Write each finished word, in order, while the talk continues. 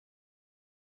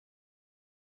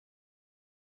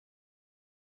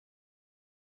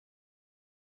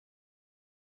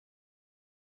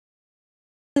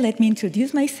let me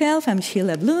introduce myself. I'm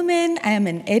Sheyla Blumen. I am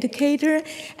an educator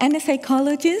and a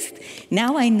psychologist.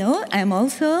 Now I know I'm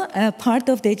also a part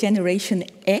of the Generation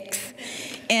X.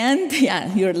 And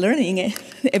yeah, you're learning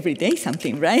every day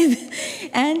something, right?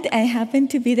 And I happen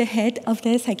to be the head of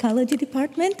the psychology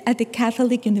department at the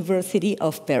Catholic University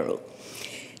of Peru.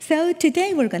 So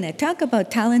today we're going to talk about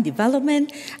talent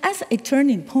development as a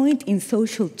turning point in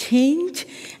social change.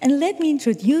 And let me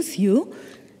introduce you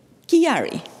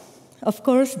Kiari. Of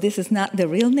course, this is not the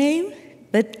real name,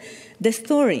 but the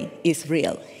story is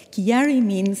real. Kiari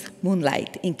means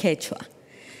moonlight in Quechua.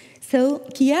 So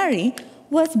Kiari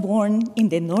was born in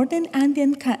the northern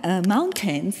Andean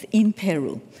mountains in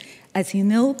Peru. As you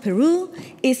know, Peru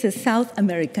is a South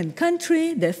American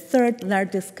country, the third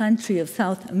largest country of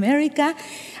South America.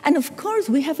 And of course,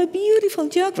 we have a beautiful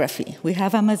geography. We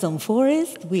have Amazon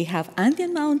forest, we have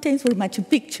Andean mountains where Machu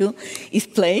Picchu is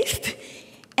placed.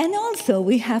 And also,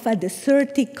 we have a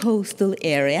desertic coastal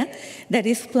area that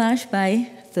is splashed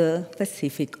by the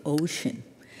Pacific Ocean.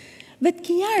 But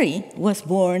Kiari was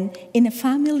born in a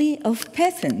family of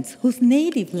peasants whose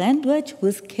native language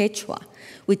was Quechua,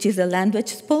 which is a language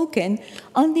spoken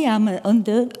on the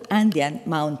Andean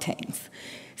mountains.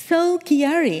 So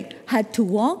Kiari had to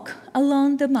walk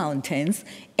along the mountains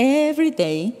every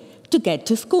day to get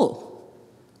to school.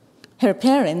 Her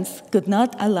parents could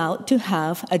not allow to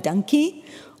have a donkey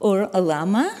or a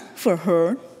llama for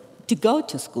her to go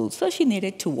to school, so she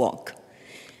needed to walk.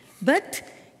 But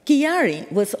Kiari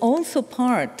was also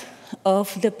part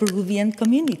of the Peruvian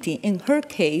community. In her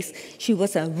case, she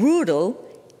was a rural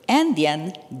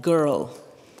Andean girl.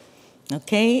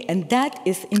 Okay, and that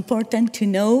is important to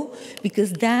know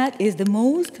because that is the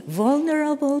most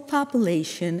vulnerable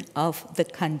population of the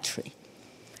country.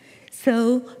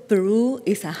 So Peru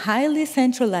is a highly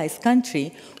centralized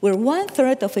country where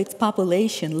 1/3 of its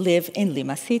population live in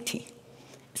Lima City.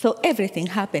 So everything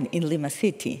happened in Lima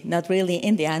City, not really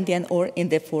in the Andean or in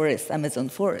the forest, Amazon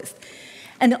forest.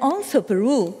 And also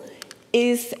Peru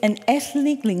is an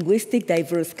ethnic, linguistic,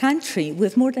 diverse country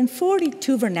with more than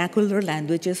 42 vernacular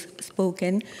languages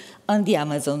spoken on the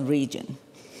Amazon region.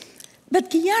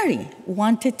 But Kiari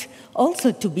wanted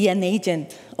also to be an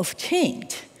agent of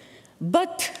change,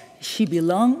 but she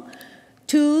belonged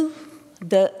to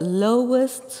the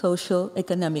lowest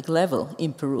socioeconomic level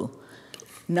in Peru.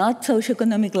 Not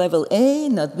socioeconomic level A,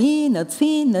 not B, not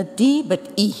C, not D,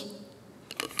 but E.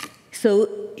 So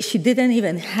she didn't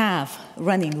even have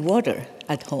running water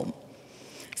at home.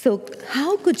 So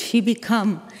how could she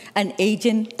become an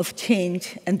agent of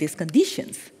change in these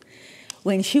conditions?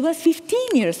 When she was 15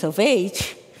 years of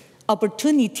age,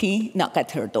 opportunity knocked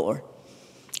at her door.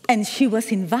 And she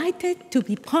was invited to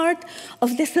be part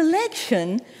of the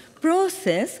selection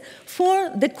process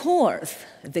for the course.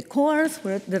 The course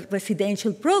were the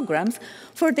residential programs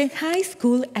for the high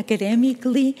school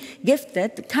academically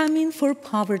gifted coming for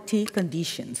poverty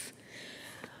conditions.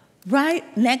 Right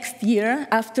next year,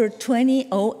 after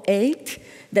 2008,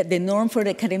 that the norm for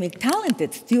the academic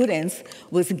talented students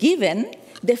was given,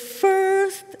 the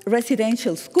first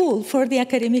residential school for the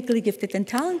academically gifted and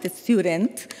talented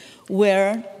students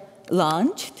were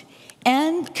launched.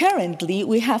 And currently,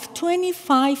 we have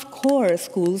 25 core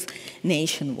schools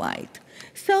nationwide.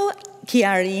 So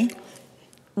Kiari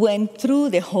went through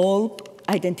the whole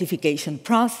identification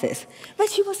process, but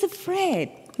she was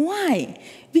afraid. Why?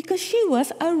 Because she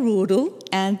was a rural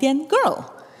Andean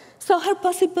girl. So her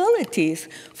possibilities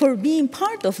for being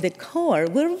part of the core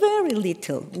were very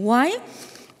little. Why?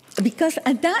 Because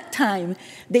at that time,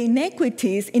 the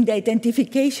inequities in the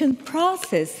identification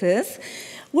processes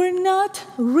were not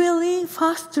really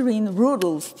fostering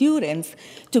rural students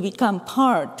to become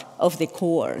part of the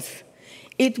course.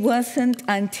 It wasn't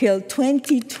until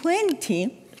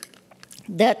 2020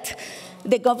 that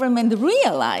the government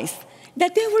realized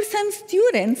that there were some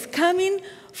students coming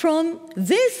from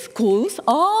these schools,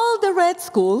 all the red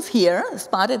schools here,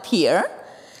 spotted here,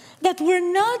 that were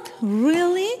not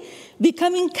really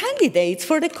becoming candidates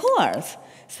for the course.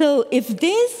 So if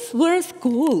these were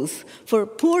schools for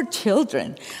poor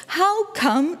children, how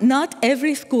come not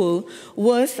every school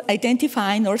was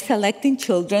identifying or selecting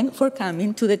children for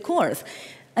coming to the course?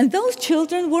 And those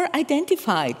children were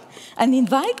identified and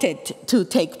invited to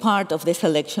take part of the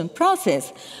selection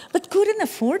process, but couldn't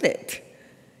afford it.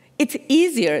 It's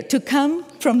easier to come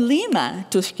from Lima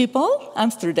to Schiphol,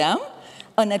 Amsterdam,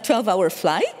 on a 12-hour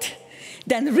flight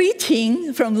than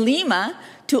reaching from Lima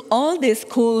to all these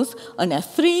schools on a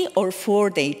 3 or 4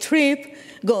 day trip,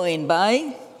 going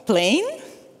by plane,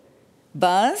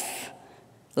 bus,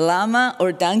 llama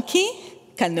or donkey,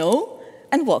 canoe,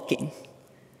 and walking.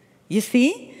 You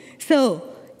see? So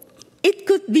It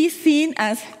could be seen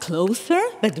as closer,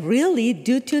 but really,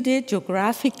 due to the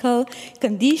geographical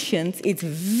conditions, it's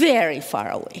very far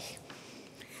away.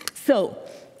 So,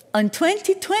 in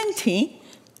 2020,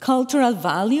 cultural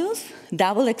values,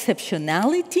 double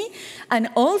exceptionality, and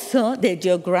also the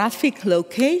geographic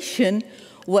location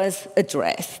was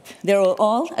addressed. They were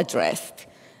all addressed,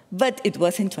 but it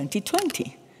was in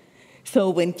 2020.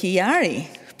 So when Chiari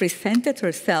presented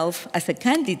herself as a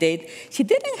candidate, she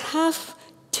didn't have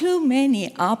too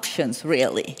many options,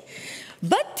 really.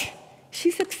 But she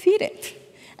succeeded,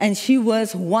 and she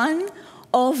was one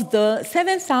of the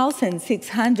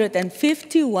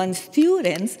 7,651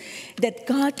 students that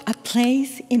got a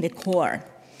place in the corps.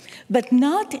 But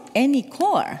not any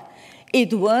corps.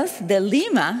 It was the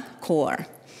Lima corps,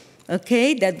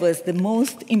 okay? That was the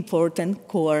most important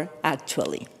corps,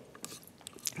 actually.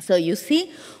 So you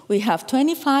see, we have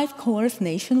 25 corps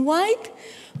nationwide,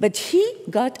 but she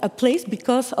got a place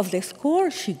because of the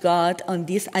score she got on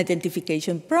this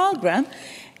identification program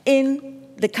in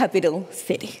the capital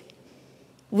city,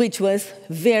 which was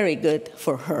very good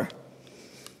for her.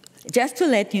 Just to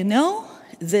let you know,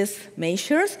 these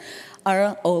measures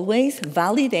are always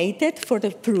validated for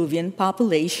the Peruvian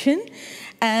population,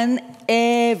 and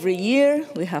every year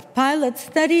we have pilot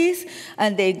studies,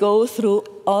 and they go through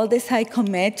all the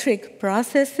psychometric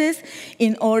processes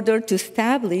in order to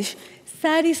establish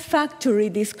satisfactory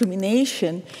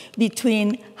discrimination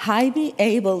between highly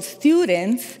able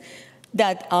students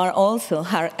that are also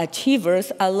high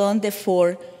achievers along the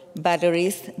 4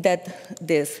 batteries that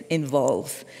this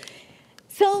involves.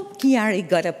 So Chiari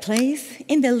got a place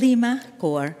in the Lima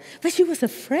corps, but she was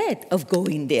afraid of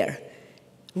going there.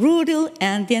 Rural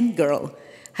Andean girl,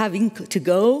 having to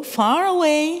go far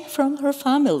away from her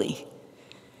family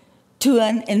to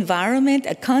an environment,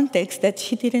 a context that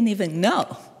she didn't even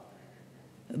know.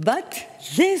 But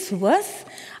this was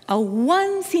a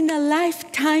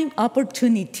once-in-a-lifetime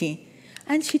opportunity,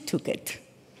 and she took it.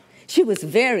 She was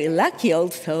very lucky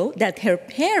also that her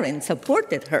parents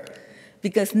supported her,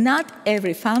 because not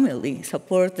every family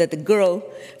supports that a girl,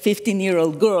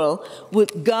 15-year-old girl,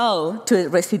 would go to a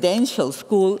residential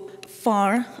school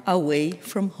far away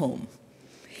from home.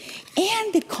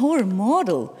 And the core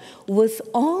model was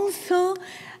also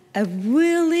a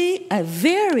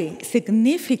very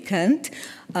significant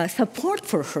support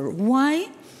for her. Why?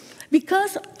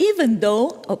 Because even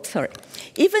though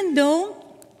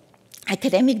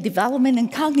academic development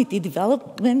and cognitive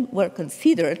development were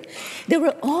considered, there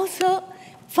were also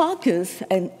focus,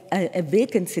 and a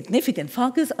big and significant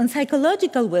focus on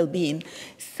psychological well-being,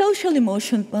 social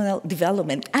emotional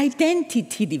development,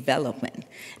 identity development.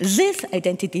 This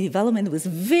identity development was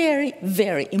very,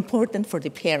 very important for the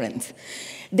parents.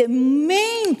 The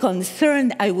main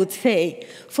concern, I would say,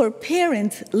 for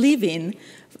parents living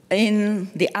in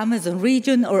the Amazon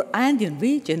region or Andean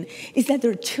region is that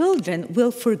their children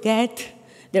will forget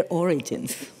their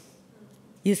origins.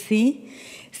 You see?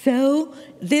 So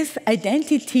this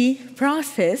identity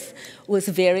process was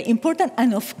very important,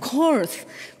 and of course,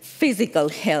 physical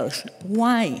health.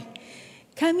 Why?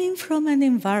 Coming from an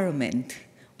environment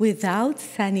without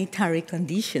sanitary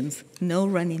conditions, no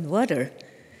running water,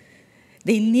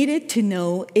 they needed to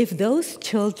know if those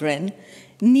children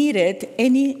needed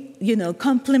any,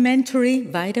 complementary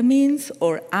vitamins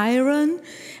or iron,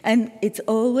 and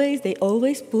they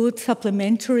always put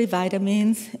supplementary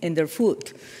vitamins in their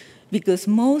food, because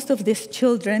most of these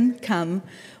children come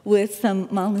with some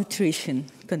malnutrition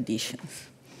conditions.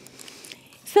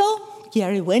 So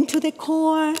Chiari went to the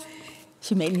corps,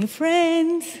 she made new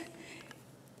friends,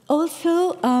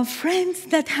 also friends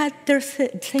that had their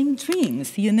same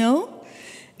dreams,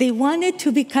 They wanted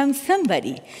to become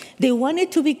somebody. They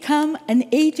wanted to become an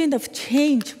agent of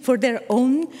change for their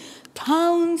own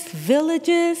towns,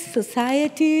 villages,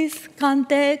 societies,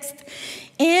 context,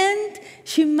 and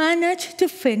she managed to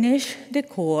finish the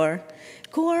corps.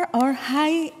 Corps are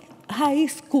high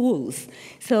schools,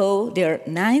 so they're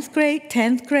 9th grade,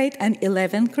 10th grade, and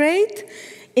 11th grade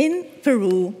in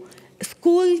Peru.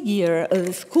 School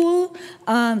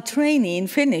training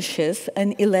finishes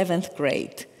in 11th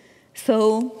grade.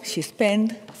 So she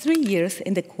spent 3 years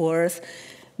in the course,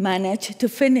 managed to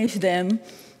finish them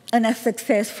in a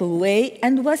successful way,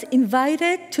 and was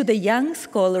invited to the Young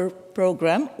Scholar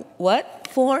program,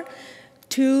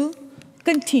 to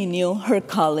continue her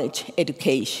college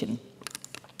education.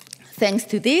 Thanks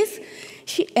to this,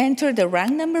 she entered the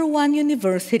rank #1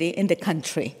 university in the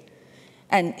country.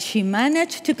 And she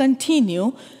managed to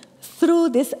continue through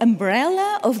this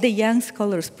umbrella of the Young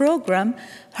Scholars Program,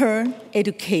 her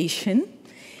education.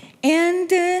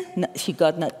 And she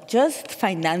got not just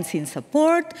financing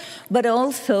support, but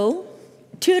also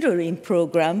tutoring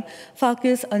program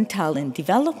focused on talent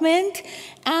development.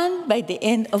 And by the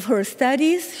end of her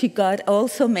studies, she got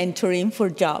also mentoring for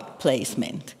job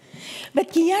placement.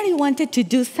 But Kiari wanted to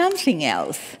do something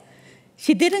else.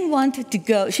 She didn't want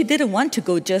to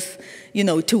go just,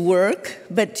 to work,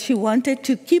 but she wanted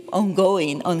to keep on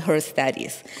going on her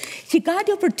studies. She got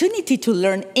the opportunity to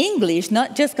learn English,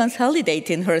 not just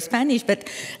consolidating her Spanish, but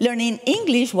learning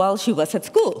English while she was at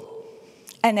school.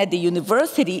 And at the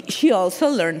university, she also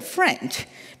learned French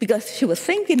because she was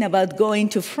thinking about going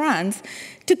to France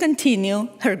to continue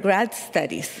her grad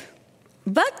studies.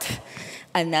 But,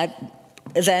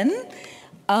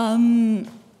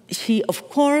 she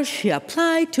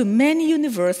applied to many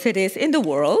universities in the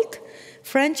world,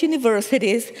 French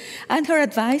universities, and her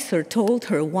advisor told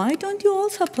her, why don't you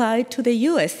also apply to the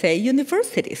USA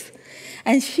universities?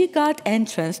 And she got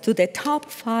entrance to the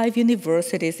top 5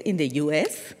 universities in the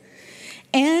US,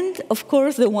 and of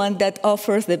course the one that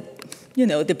offers the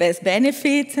best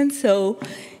benefits, and so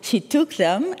she took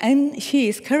them, and she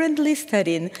is currently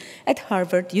studying at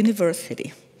Harvard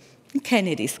University,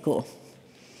 Kennedy School.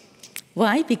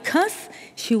 Why? Because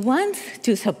she wants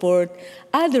to support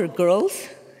other girls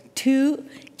to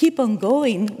keep on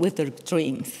going with their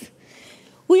dreams.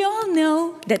 We all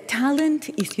know that talent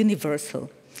is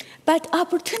universal, but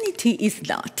opportunity is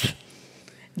not.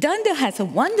 Danda has a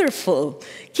wonderful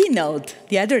keynote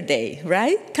the other day,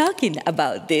 right? Talking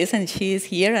about this, and she is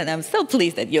here, and I'm so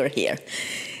pleased that you're here.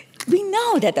 We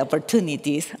know that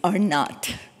opportunities are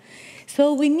not.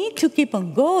 So we need to keep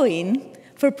on going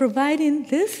for providing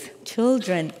these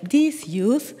children, these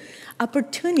youth,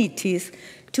 opportunities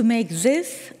to make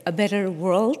this a better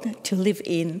world to live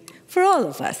in for all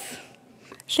of us.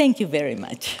 Thank you very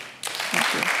much.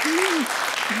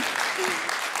 Thank you.